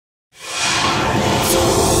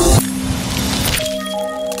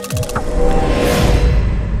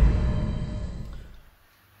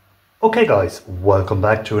Okay guys, welcome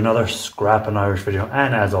back to another Scrapping Irish video,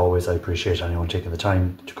 and as always I appreciate anyone taking the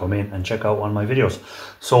time to come in and check out one of my videos.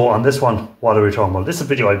 So on this one, what are we talking about? This is a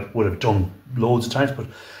video I would have done loads of times, but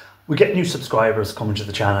we get new subscribers coming to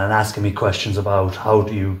the channel and asking me questions about how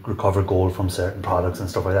do you recover gold from certain products and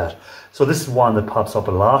stuff like that. So this is one that pops up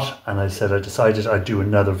a lot, and I decided I'd do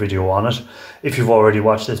another video on it. If you've already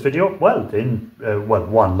watched this video, well then,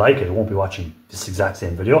 one, like it. I won't be watching this exact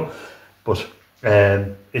same video, but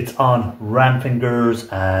it's on RAM fingers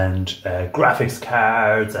and graphics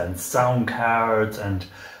cards and sound cards and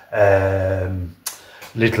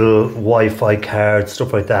little Wi-Fi cards,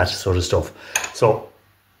 stuff like that sort of stuff. So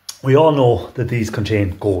we all know that these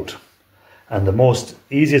contain gold, and the most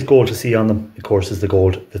easiest gold to see on them, of course, is the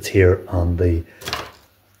gold that's here on the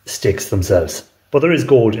sticks themselves. But there is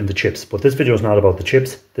gold in the chips, but this video is not about the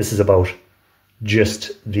chips. This is about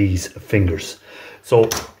just these fingers. So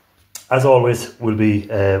as always, we'll be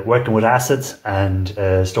working with acids and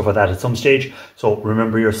stuff like that at some stage. So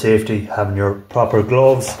remember your safety, having your proper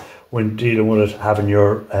gloves when dealing with it, having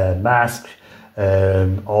your mask,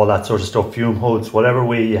 all that sort of stuff, fume hoods, whatever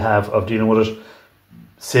way you have of dealing with it.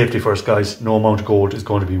 Safety first, guys. No amount of gold is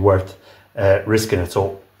going to be worth risking it.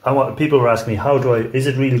 So people were asking me, is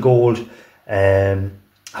it real gold?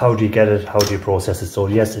 How do you get it? How do you process it? So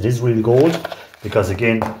yes, it is real gold, because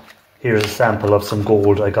again, here's a sample of some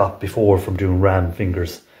gold I got before from doing RAM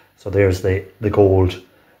fingers. So there's the gold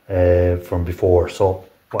from before. So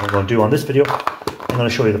what I'm going to do on this video, I'm going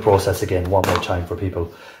to show you the process again one more time for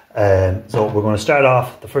people. So we're going to start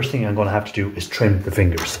off. The first thing I'm going to have to do is trim the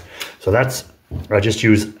fingers. So I just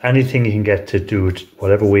use anything you can get to do it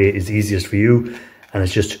whatever way is easiest for you, and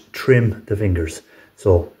it's just trim the fingers.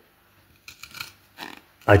 So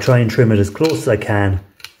I try and trim it as close as I can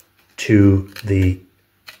to the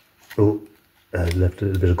I left a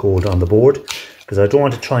little bit of gold on the board, because I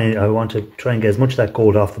want to try and get as much of that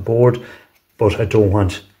gold off the board, but I don't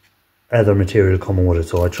want other material coming with it.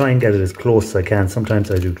 So I try and get it as close as I can. Sometimes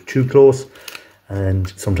I do too close,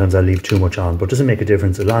 and sometimes I leave too much on, but it doesn't make a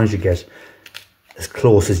difference as long as you get as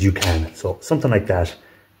close as you can. So something like that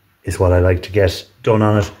is what I like to get done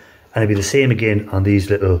on it. And it'll be the same again on these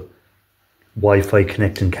little Wi-Fi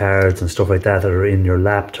connecting cards and stuff like that are in your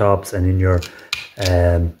laptops and in your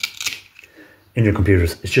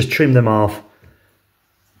computers. It's just trim them off.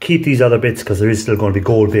 Keep these other bits, because there is still going to be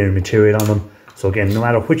gold bearing material on them. So again, no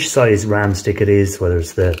matter which size RAM stick it is, whether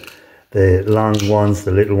it's the long ones,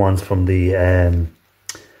 the little ones from the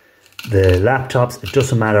laptops, it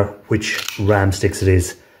doesn't matter which RAM sticks it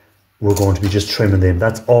is, we're going to be just trimming them.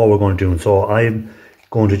 That's all we're going to do. And so I'm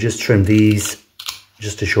going to just trim these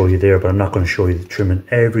just to show you there, but I'm not going to show you the trimming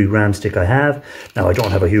every RAM stick I have. Now, I don't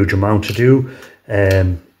have a huge amount to do,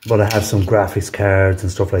 but I have some graphics cards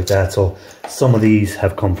and stuff like that. So some of these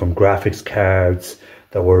have come from graphics cards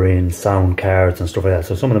that were in sound cards and stuff like that.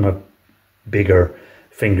 So some of them have bigger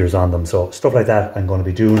fingers on them. So stuff like that I'm going to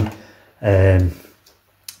be doing. And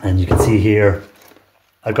you can see here,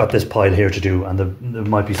 I've got this pile here to do, and there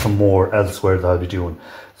might be some more elsewhere that I'll be doing.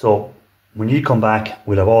 So when you come back,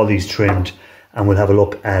 we'll have all these trimmed, and we'll have a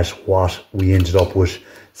look at what we ended up with.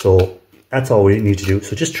 So that's all we need to do.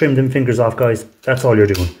 So just trim them fingers off, guys. That's all you're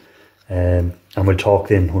doing. And we'll talk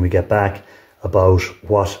then when we get back about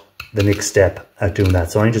what the next step at doing that.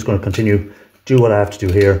 So I'm just going to continue, do what I have to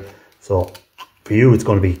do here. So for you, it's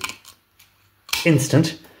going to be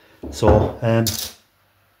instant. So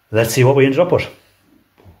let's see what we ended up with.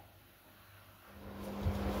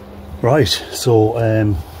 Right, so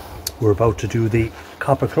we're about to do the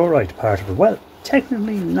copper chloride part of it. Well,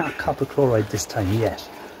 technically not copper chloride this time yet,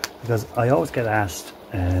 because I always get asked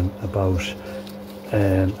about,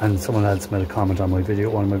 and someone else made a comment on my video,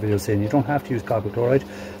 one of my videos, saying you don't have to use copper chloride.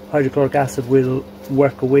 Hydrochloric acid will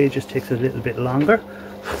work away, just takes a little bit longer.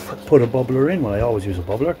 Put a bubbler in. Well, I always use a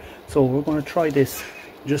bubbler. So we're going to try this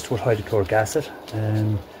just with hydrochloric acid.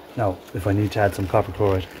 Now, if I need to add some copper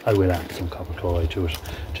chloride, I will add some copper chloride to it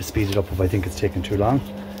to speed it up if I think it's taking too long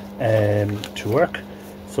to work.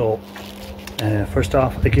 So first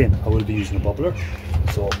off, again, I will be using a bubbler.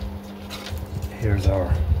 So here's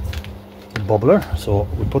our bubbler. So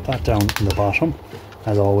we put that down in the bottom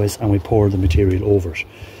as always, and we pour the material over it.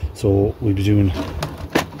 So we'll be doing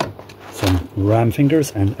some RAM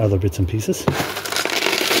fingers and other bits and pieces.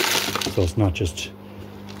 So it's not just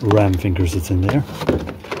RAM fingers that's in there.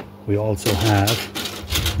 We also have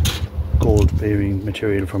gold bearing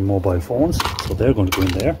material from mobile phones, so they're going to go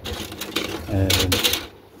in there.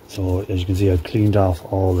 So as you can see, I've cleaned off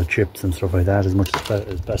all the chips and stuff like that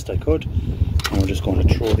as best I could, and we're just going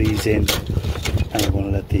to throw these in, and we're going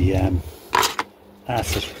to let the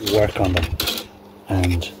acid work on them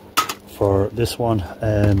and for this one,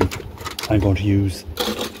 I'm going to use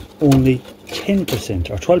only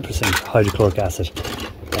 10% or 12% hydrochloric acid,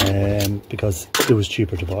 because it was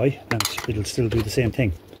cheaper to buy and it'll still do the same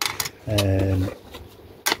thing,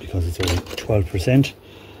 because it's only 12%.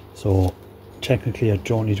 So technically I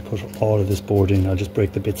don't need to put all of this board in. I'll just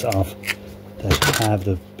break the bits off that have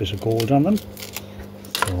the bit of gold on them,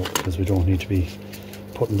 so because we don't need to be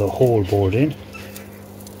putting the whole board in.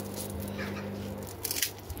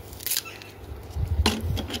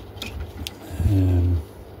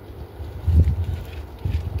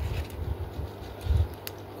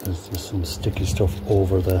 There's just some sticky stuff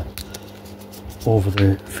over the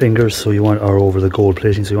fingers, so you want, or over the gold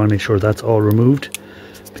plating, so you want to make sure that's all removed,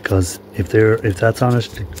 because if that's on it,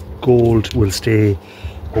 the gold will stay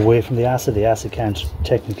away from the acid. The acid can't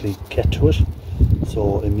technically get to it,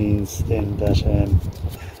 so it means then that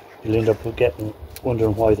you'll end up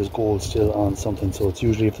wondering why there's gold still on something. So it's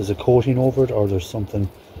usually if there's a coating over it or there's something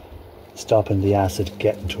stopping the acid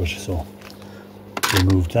getting to it. So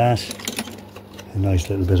remove that. A nice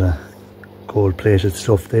little bit of gold plated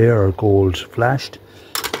stuff there, or gold flashed,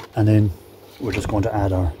 and then we're just going to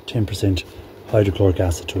add our 10% hydrochloric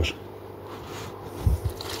acid to it.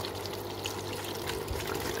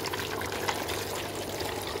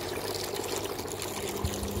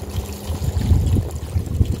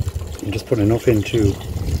 And just put enough in to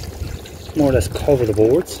more or less cover the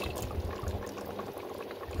boards.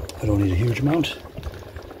 I don't need a huge amount,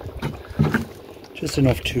 just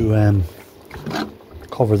enough to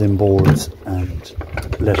cover them boards and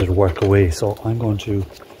let it work away. So I'm going to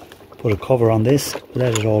put a cover on this,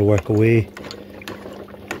 let it all work away.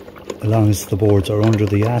 As long as the boards are under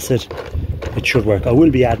the acid, it should work. I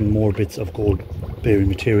will be adding more bits of gold bearing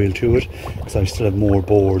material to it, because I still have more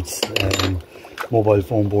boards, mobile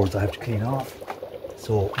phone boards I have to clean off.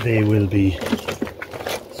 So they will be,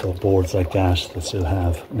 so boards like that still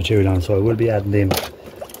have material on, so I will be adding them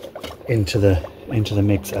into the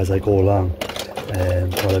mix as I go along.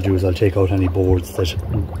 What I'll do is I'll take out any boards that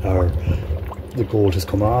are the gold has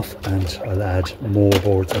come off, and I'll add more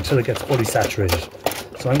boards until it gets fully saturated.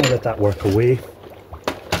 So I'm going to let that work away,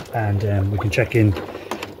 and we can check in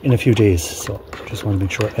a few days. So just want to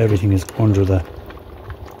make sure everything is under there.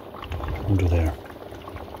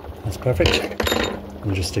 That's perfect.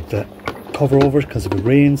 I'll just stick that cover over it, because if it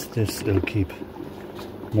rains, it'll keep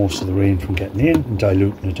most of the rain from getting in and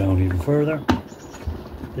diluting it down even further.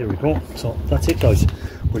 There we go. So that's it, guys.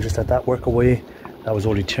 We'll just let that work away. That was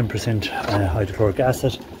only 10% hydrochloric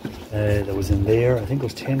acid that was in there. I think it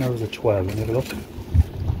was 10 or was it 12? Let me have a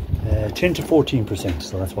look. 10 to 14%,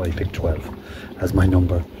 so that's why I picked 12 as my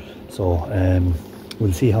number. So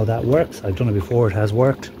we'll see how that works. I've done it before, it has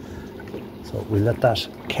worked. So we'll let that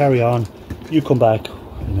carry on. You come back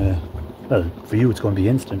well, for you it's going to be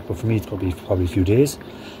instant, but for me it's going to be probably a few days,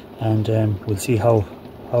 and we'll see how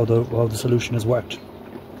the solution has worked.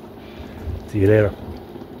 See you later.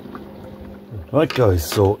 Right, guys,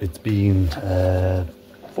 so it's been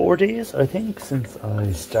 4 days, I think, since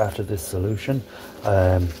I started this solution.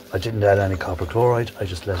 I didn't add any copper chloride. I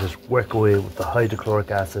just let it work away with the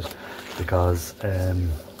hydrochloric acid, because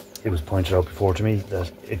it was pointed out before to me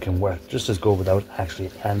that it can work just as good without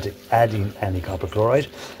actually adding any copper chloride,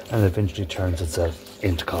 and it eventually turns itself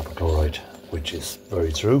into copper chloride, which is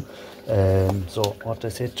very true. So what did I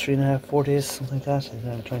say, 3.5, 4 days, something like that?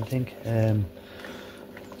 I'm trying to think.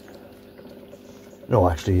 No,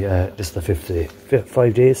 actually, this is the 5th day,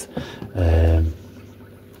 5 days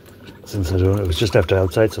since I done it. It was just left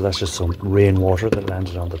outside, so that's just some rainwater that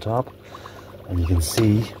landed on the top, and you can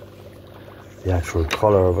see the actual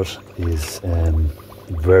colour of it is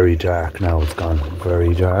very dark now. It's gone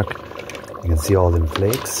very dark. You can see all them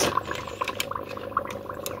flakes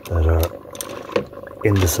that are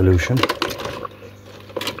in the solution.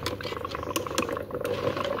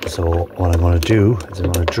 So what I'm going to do is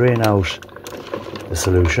I'm going to drain out the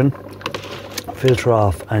solution, filter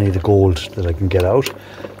off any of the gold that I can get out.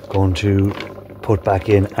 I'm going to put back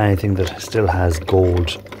in anything that still has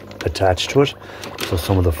gold attached to it. So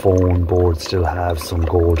some of the phone boards still have some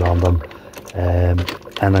gold on them, and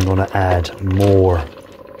I'm going to add more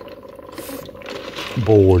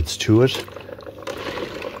boards to it,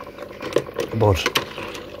 but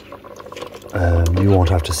you won't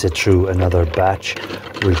have to sit through another batch.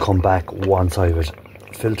 We'll come back once I've it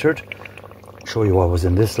filtered, show you what was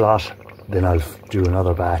in this lot, then I'll do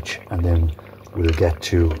another batch, and then we'll get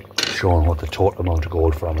to showing what the total amount of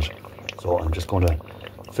gold from it. So I'm just going to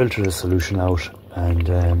filter the solution out, and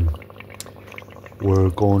we're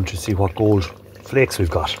going to see what gold flakes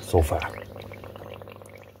we've got so far.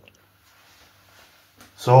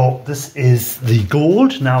 So this is the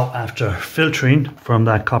gold now after filtering from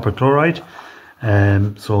that copper chloride.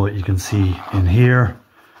 So you can see in here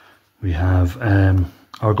we have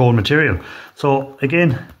our gold material. So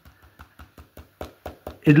again,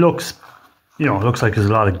 it looks, you know, it looks like there's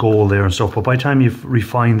a lot of gold there and stuff, but by the time you've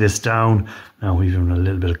refined this down, now even a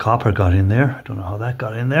little bit of copper got in there. I don't know how that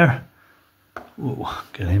got in there. Ooh,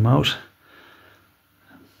 get him out.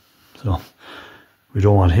 So we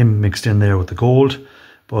don't want him mixed in there with the gold,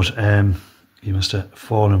 but he must have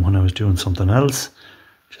fallen when I was doing something else.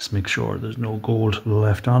 Just make sure there's no gold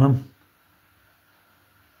left on him.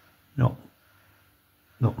 No.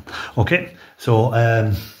 Okay, so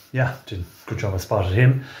yeah, did a good job. I spotted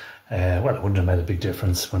him. Well, it wouldn't have made a big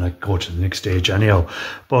difference when I go to the next stage anyhow.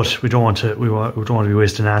 But we don't want to. We don't want to be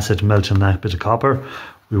wasting acid melting that bit of copper.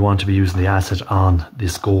 We want to be using the acid on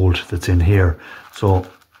this gold that's in here. So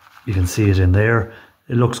you can see it in there.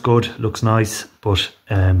 It looks good, looks nice, but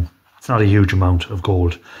it's not a huge amount of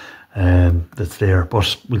gold that's there.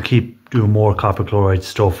 But we'll keep doing more copper chloride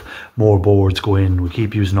stuff, more boards go in. We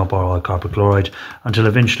keep using up our copper chloride until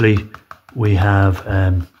eventually we have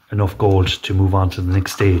enough gold to move on to the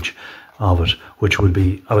next stage of it, which will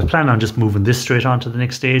be, I was planning on just moving this straight on to the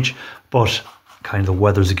next stage, but kind of the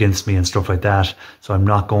weather's against me and stuff like that, so I'm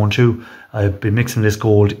not going to. I've been mixing this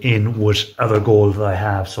gold in with other gold that I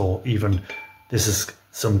have. So even this is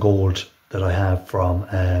some gold that I have from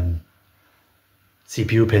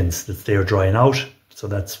CPU pins that's there drying out. So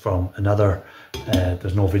that's from another,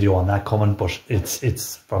 there's no video on that coming, but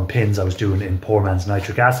it's from pins I was doing in poor man's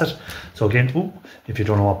nitric acid. So again, if you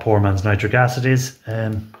don't know what poor man's nitric acid is,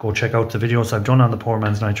 go check out the videos I've done on the poor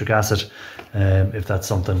man's nitric acid, if that's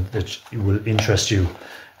something that will interest you,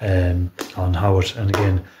 on how it, and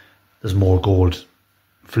again, there's more gold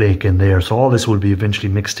flake in there. So all this will be eventually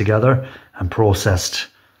mixed together and processed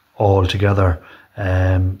all together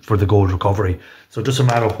for the gold recovery. So it doesn't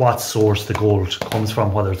matter what source the gold comes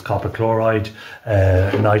from, whether it's copper chloride,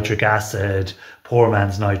 nitric acid, poor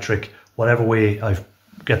man's nitric, whatever way I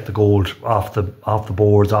get the gold off the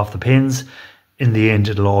boards, off the pins, in the end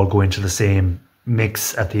it'll all go into the same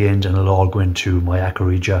mix at the end, and it'll all go into my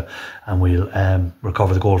acarija, and we'll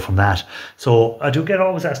recover the gold from that. So I do get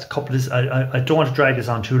always asked a couple of, I don't want to drag this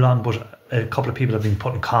on too long, but a couple of people have been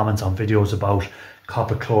putting comments on videos about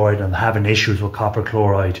copper chloride and having issues with copper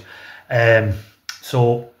chloride.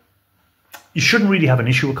 So you shouldn't really have an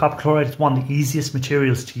issue with copper chloride. It's one of the easiest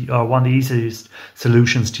materials to, or one of the easiest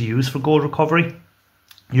solutions to use for gold recovery.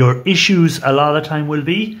 Your issues a lot of the time will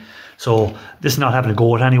be, so this is not having a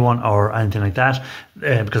go at anyone or anything like that,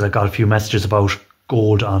 because I got a few messages about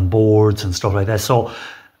gold on boards and stuff like that. So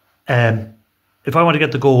if I want to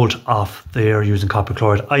get the gold off there using copper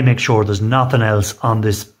chloride, I make sure there's nothing else on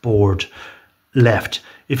this board left.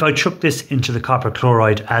 If I chuck this into the copper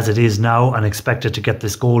chloride as it is now and expect it to get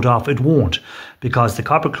this gold off, it won't, because the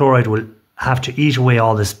copper chloride will have to eat away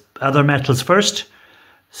all this other metals first.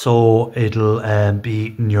 So it'll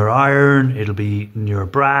be in your iron, it'll be in your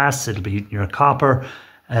brass, it'll be in your copper,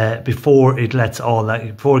 before it lets all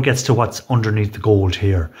that, before it gets to what's underneath the gold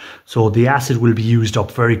here. So the acid will be used up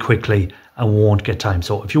very quickly and won't get time.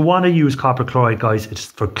 So if you want to use copper chloride, guys, it's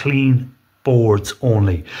for clean boards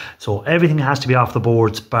only. So everything has to be off the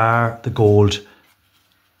boards bar the gold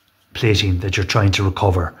plating that you're trying to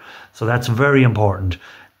recover. So that's very important.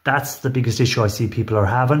 That's the biggest issue I see people are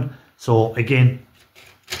having. So again,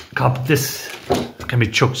 this can be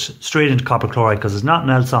chucked straight into copper chloride because there's nothing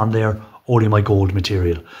else on there, only my gold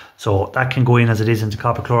material. So that can go in as it is into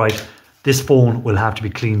copper chloride. This phone will have to be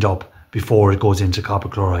cleaned up before it goes into copper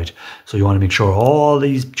chloride. So you want to make sure all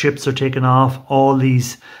these chips are taken off, all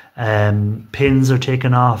these pins are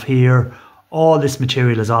taken off here, all this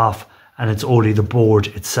material is off, and it's only the board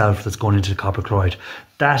itself that's going into the copper chloride.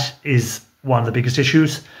 That is one of the biggest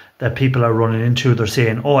issues that people are running into. They're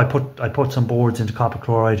saying, oh, I put some boards into copper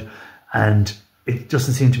chloride and it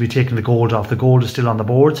doesn't seem to be taking the gold off. The gold is still on the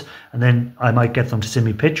boards, and then I might get them to send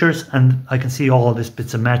me pictures and I can see all these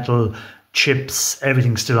bits of metal, chips,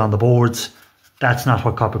 everything still on the boards. That's not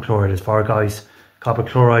what copper chloride is for, guys. Copper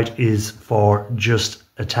chloride is for just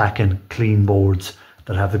attacking clean boards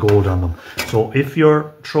that have the gold on them. So if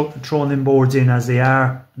you're throwing them boards in as they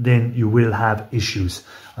are, then you will have issues,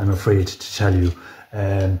 I'm afraid to tell you.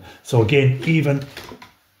 So again, even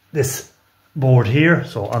this board here,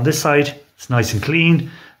 so on this side it's nice and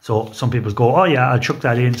clean. So some people go, oh yeah, I'll chuck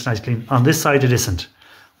that in, it's nice and clean. On this side it isn't.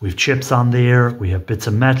 We've chips on there, we have bits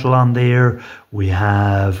of metal on there, we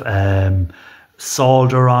have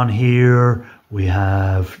solder on here, we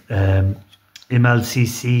have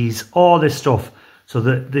MLCCs, all this stuff. So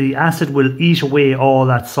the acid will eat away all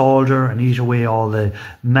that solder and eat away all the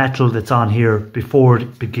metal that's on here before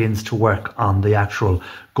it begins to work on the actual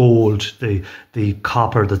gold, the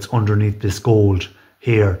copper that's underneath this gold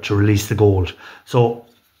here to release the gold. So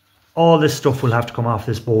all this stuff will have to come off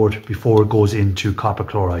this board before it goes into copper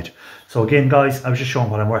chloride. So again, guys, I was just showing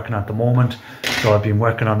what I'm working at the moment. So I've been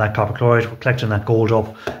working on that copper chloride, we're collecting that gold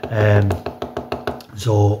up.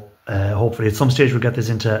 Hopefully at some stage we'll get this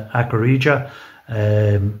into aqua regia.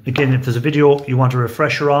 Again, if there's a video you want a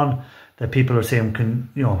refresher on that people are saying, can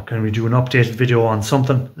we do an updated video on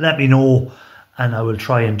something, let me know and I will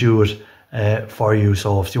try and do it for you.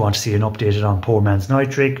 So if you want to see an updated on poor man's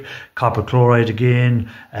nitric, copper chloride again,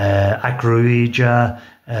 aqua regia,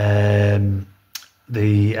 the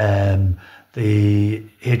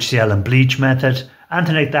HCl and bleach method,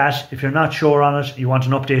 anything like that. If you're not sure on it, you want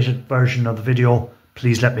an updated version of the video,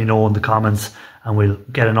 please let me know in the comments and we'll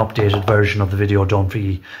get an updated version of the video done for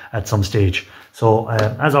you at some stage. So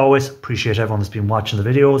as always, appreciate everyone that's been watching the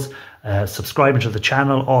videos, subscribing to the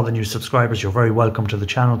channel. All the new subscribers, you're very welcome to the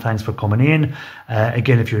channel. Thanks for coming in.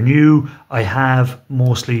 Again, if you're new, I have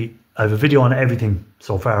a video on everything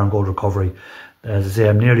so far on gold recovery. As I say,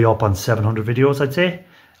 I'm nearly up on 700 videos, I'd say,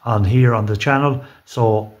 on here on the channel.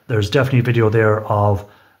 So there's definitely a video there of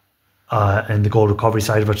in the gold recovery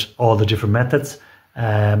side of it, all the different methods.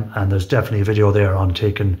 And there's definitely a video there on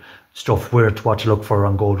taking stuff, what to look for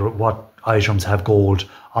on gold, what items have gold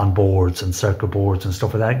on boards and circuit boards and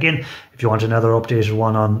stuff like that. Again, if you want another updated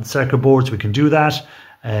one on circuit boards, we can do that.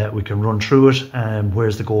 We can run through it.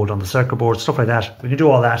 Where's the gold on the circuit board, stuff like that. We can do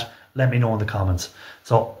all that. Let me know in the comments.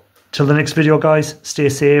 So till the next video, guys, stay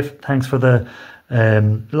safe. Thanks for the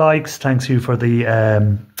likes. Thanks you for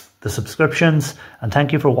the subscriptions, and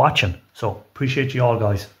thank you for watching. So appreciate you all,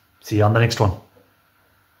 guys. See you on the next one.